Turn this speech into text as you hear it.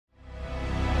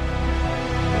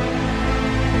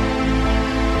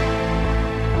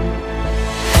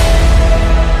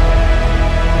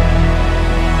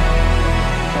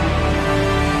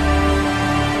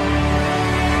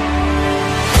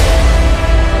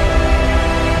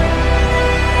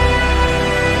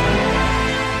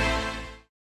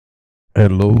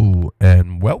Hello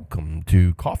and welcome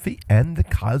to Coffee and the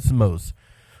Cosmos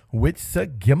with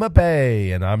Sagima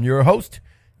Bay, and I'm your host,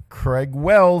 Craig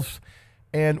Wells,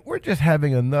 and we're just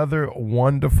having another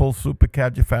wonderful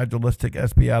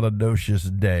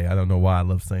supercalifragilisticexpialidocious day. I don't know why I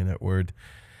love saying that word.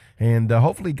 And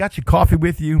hopefully you got your coffee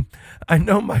with you. I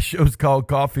know my show's called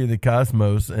Coffee and the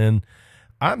Cosmos, and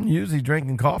I'm usually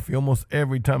drinking coffee almost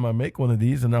every time I make one of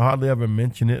these, and I hardly ever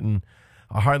mention it, and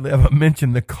I hardly ever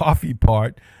mention the coffee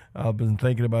part. I've been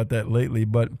thinking about that lately,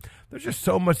 but there's just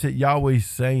so much that Yahweh's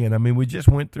saying. I mean, we just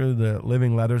went through the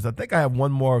living letters. I think I have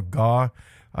one more Gah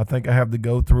I think I have to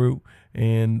go through,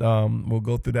 and we'll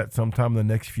go through that sometime in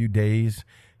the next few days.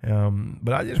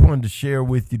 But I just wanted to share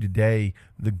with you today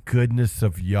the goodness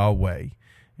of Yahweh.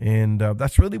 And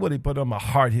that's really what he put on my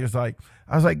heart. I was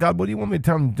like, God, what do you want me to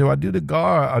tell him? Do I do the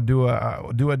Gah or do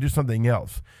I do something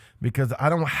else? Because I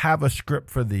don't have a script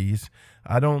for these.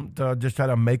 I don't just try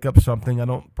to make up something. I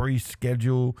don't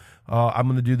pre-schedule. I'm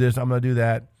going to do this. I'm going to do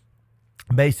that.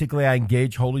 Basically, I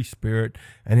engage Holy Spirit,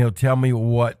 and he'll tell me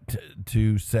what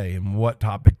to say and what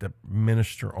topic to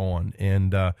minister on.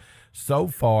 And so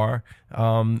far,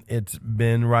 it's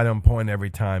been right on point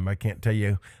every time. I can't tell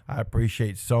you. I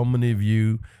appreciate so many of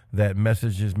you that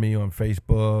messages me on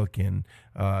Facebook and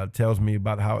tells me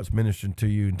about how it's ministering to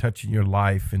you and touching your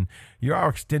life. And you're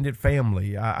our extended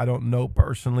family. I don't know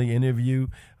personally any of you,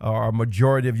 or a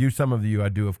majority of you. Some of you I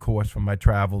do, of course, from my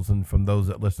travels and from those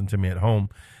that listen to me at home.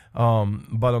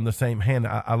 But on the same hand,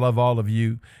 I love all of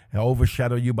you. I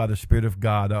overshadow you by the Spirit of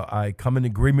God. I come in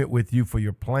agreement with you for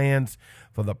your plans,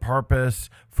 for the purpose,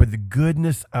 for the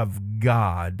goodness of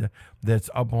God that's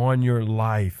upon your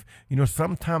life. You know,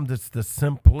 sometimes it's the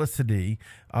simplicity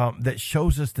that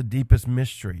shows us the deepest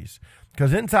mysteries.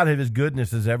 Because inside of his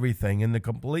goodness is everything, and the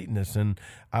completeness. And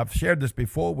I've shared this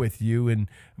before with you,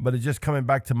 but it's just coming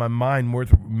back to my mind,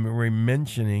 worth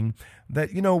mentioning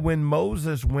that, you know, when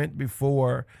Moses went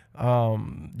before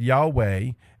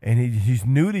Yahweh, and he's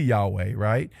new to Yahweh,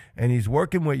 right? And he's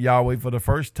working with Yahweh for the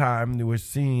first time. He was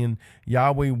seeing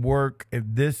Yahweh work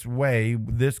this way,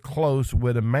 this close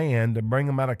with a man to bring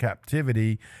him out of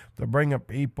captivity, to bring up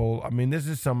people. I mean, this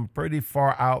is some pretty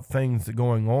far out things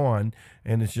going on,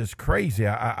 and it's just crazy.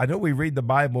 I know we read the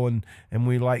Bible and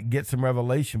we like get some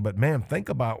revelation, but man, think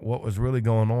about what was really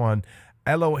going on.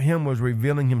 Elohim was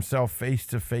revealing himself face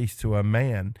to face to a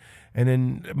man. And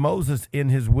then Moses, in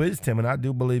his wisdom, and I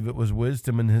do believe it was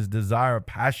wisdom, and his desire of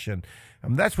passion.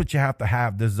 And that's what you have to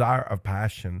have, desire of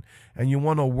passion. And you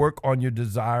want to work on your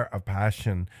desire of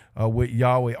passion with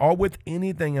Yahweh or with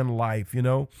anything in life. You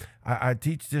know, I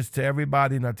teach this to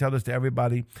everybody, and I tell this to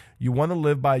everybody. You want to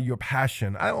live by your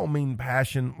passion. I don't mean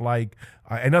passion like,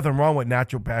 and nothing wrong with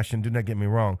natural passion. Do not get me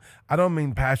wrong. I don't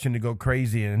mean passion to go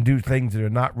crazy and do things that are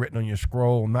not written on your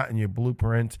scroll, not in your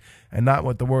blueprints, and not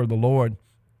with the word of the Lord.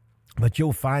 But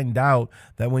you'll find out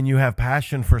that when you have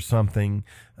passion for something,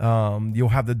 you'll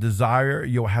have the desire,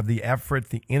 you'll have the effort,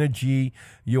 the energy,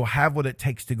 you'll have what it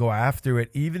takes to go after it,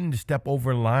 even to step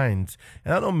over lines.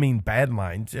 And I don't mean bad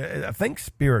lines. I think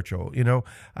spiritual, you know.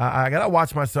 I got to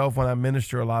watch myself when I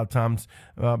minister a lot of times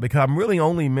because I'm really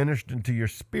only ministering to your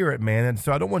spirit, man. And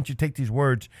so I don't want you to take these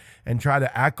words and try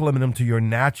to acclimate them to your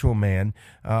natural man,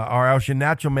 or else your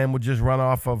natural man would just run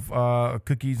off of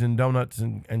cookies and donuts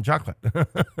and chocolate.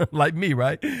 Like me,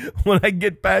 right? When I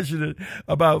get passionate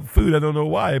about food, I don't know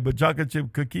why, but chocolate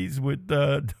chip cookies with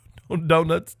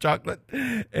donuts, chocolate,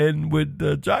 and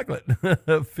with chocolate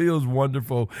feels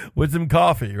wonderful with some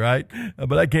coffee, right?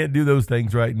 But I can't do those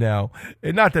things right now.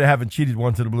 And not that I haven't cheated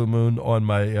once in a blue moon on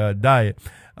my diet,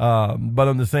 but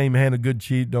on the same hand, a good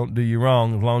cheat don't do you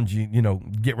wrong as long as you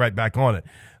get right back on it.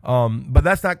 But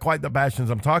that's not quite the passions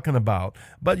I'm talking about.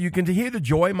 But you can hear the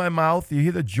joy in my mouth. You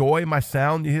hear the joy in my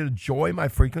sound. You hear the joy in my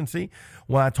frequency.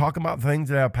 When I talk about things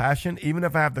that have passion, even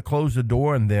if I have to close the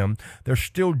door on them, there's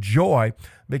still joy,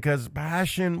 because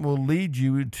passion will lead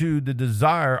you to the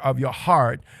desire of your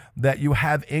heart that you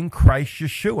have in Christ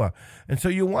Yeshua. And so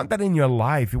you want that in your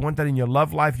life. You want that in your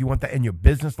love life. You want that in your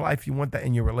business life. You want that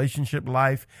in your relationship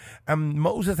life. And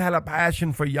Moses had a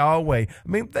passion for Yahweh. I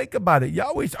mean, think about it.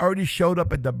 Yahweh's already showed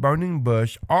up at the burning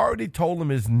bush, already told him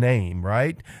his name,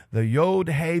 right? The Yod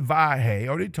He Vah He,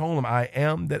 already told him, I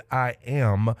am that I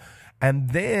am.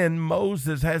 And then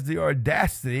Moses has the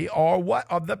audacity, or what,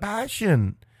 of the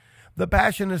passion. The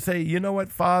passion to say, you know what,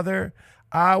 Father,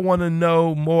 I want to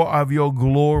know more of your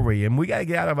glory. And we got to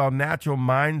get out of our natural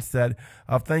mindset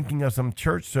of thinking of some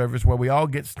church service where we all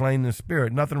get slain in the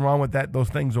spirit. Nothing wrong with that. Those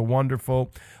things are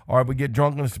wonderful. Or if we get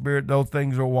drunk in the spirit, those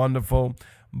things are wonderful.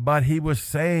 But he was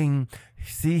saying,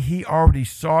 see, he already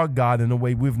saw God in a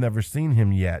way we've never seen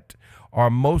him yet. or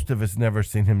most of us never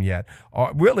seen him yet.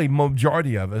 Or really,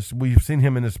 majority of us, we've seen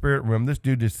him in the spirit realm. This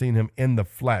dude has seen him in the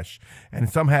flesh, and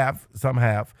some have,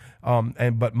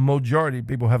 but majority of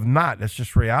people have not. That's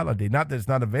just reality. Not that it's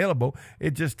not available.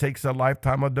 It just takes a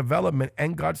lifetime of development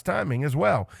and God's timing as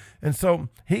well. And so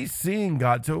he's seeing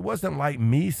God. So it wasn't like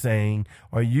me saying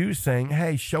or you saying,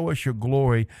 hey, show us your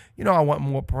glory. You know, I want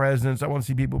more presence. I want to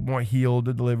see people more healed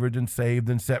and delivered and saved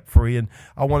and set free. And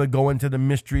I want to go into the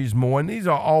mysteries more. And these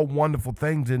are all wonderful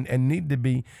things and need to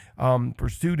be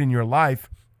pursued in your life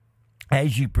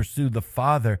as you pursue the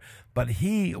Father. But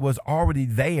he was already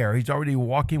there. He's already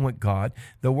walking with God.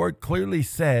 The word clearly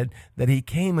said that he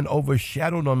came and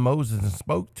overshadowed on Moses and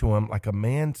spoke to him like a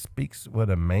man speaks with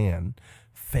a man,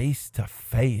 face to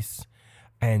face.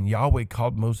 And Yahweh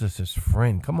called Moses his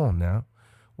friend. Come on now.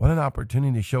 What an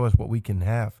opportunity to show us what we can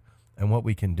have and what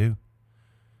we can do.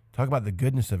 Talk about the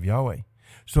goodness of Yahweh.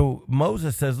 So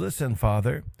Moses says, listen,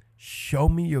 Father, show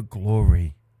me your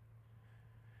glory.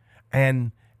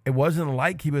 And it wasn't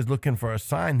like he was looking for a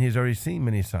sign. He's already seen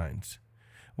many signs.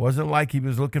 It wasn't like he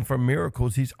was looking for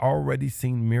miracles. He's already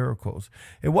seen miracles.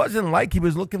 It wasn't like he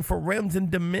was looking for realms and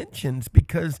dimensions,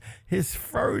 because his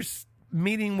first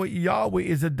meeting with Yahweh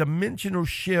is a dimensional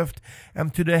shift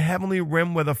to the heavenly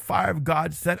realm where the fire of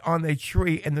God set on a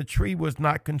tree and the tree was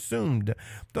not consumed.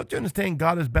 Don't you understand?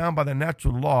 God is bound by the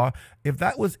natural law. If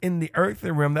that was in the earthly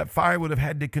realm, that fire would have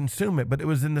had to consume it, but it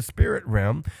was in the spirit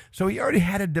realm. So he already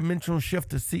had a dimensional shift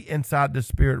to see inside the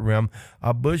spirit realm,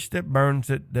 a bush that burns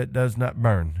that does not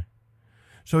burn.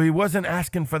 So he wasn't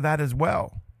asking for that as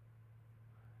well.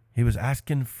 He was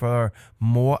asking for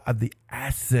more of the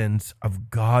essence of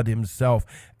God himself.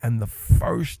 And the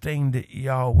first thing that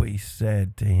Yahweh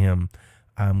said to him,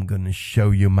 I'm going to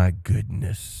show you my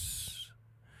goodness.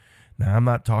 Now, I'm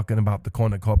not talking about the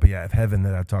cornucopia of heaven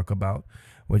that I talk about,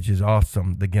 which is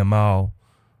awesome. The Gemal,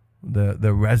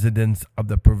 the residence of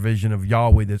the provision of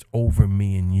Yahweh that's over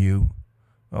me and you.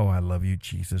 Oh, I love you,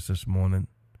 Jesus, this morning.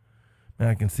 Man,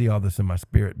 I can see all this in my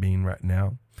spirit being right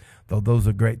now. Though those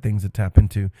are great things to tap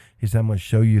into. He said, I'm going to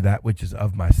show you that which is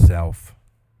of myself.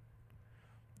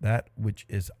 That which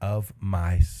is of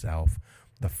myself.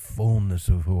 The fullness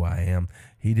of who I am.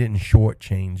 He didn't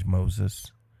shortchange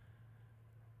Moses.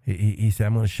 He said,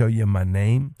 I'm going to show you my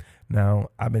name. Now,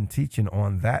 I've been teaching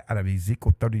on that out of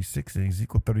Ezekiel 36 and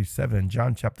Ezekiel 37 and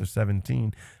John chapter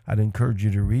 17. I'd encourage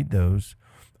you to read those,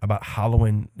 about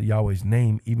hallowing Yahweh's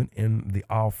name, even in the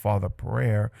Our Father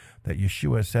prayer that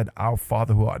Yeshua said, Our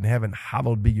Father who art in heaven,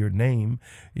 hallowed be your name.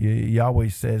 Yahweh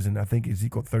says, and I think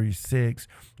Ezekiel 36,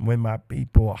 when my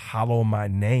people hallow my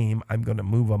name, I'm going to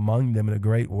move among them in a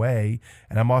great way.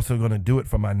 And I'm also going to do it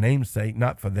for my name's sake,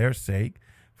 not for their sake,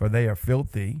 for they are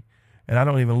filthy. And I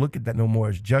don't even look at that no more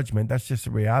as judgment. That's just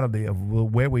the reality of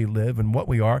where we live and what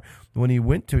we are. When he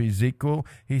went to Ezekiel,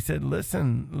 he said,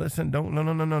 listen,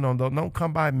 don't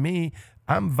come by me.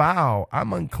 I'm vile,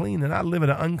 I'm unclean, and I live in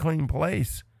an unclean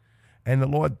place. And the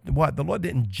Lord, what? The Lord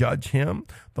didn't judge him.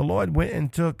 The Lord went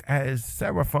and took as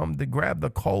seraphim to grab the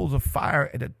coals of fire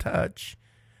at a touch,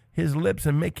 his lips,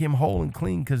 and make him whole and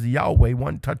clean, because Yahweh,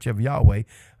 one touch of Yahweh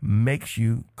makes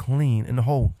you clean and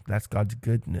whole. That's God's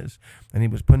goodness. And he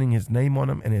was putting his name on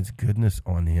him and his goodness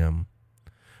on him.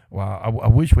 Wow, I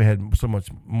wish we had so much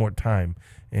more time.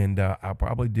 And I'll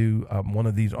probably do one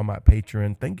of these on my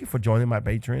Patreon. Thank you for joining my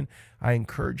Patreon. I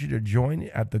encourage you to join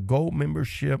at the Gold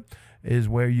membership. Is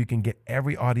where you can get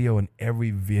every audio and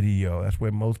every video. That's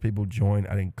where most people join.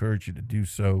 I'd encourage you to do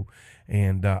so.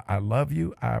 And I love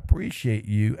you. I appreciate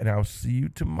you. And I'll see you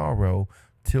tomorrow.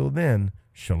 Till then,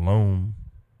 shalom.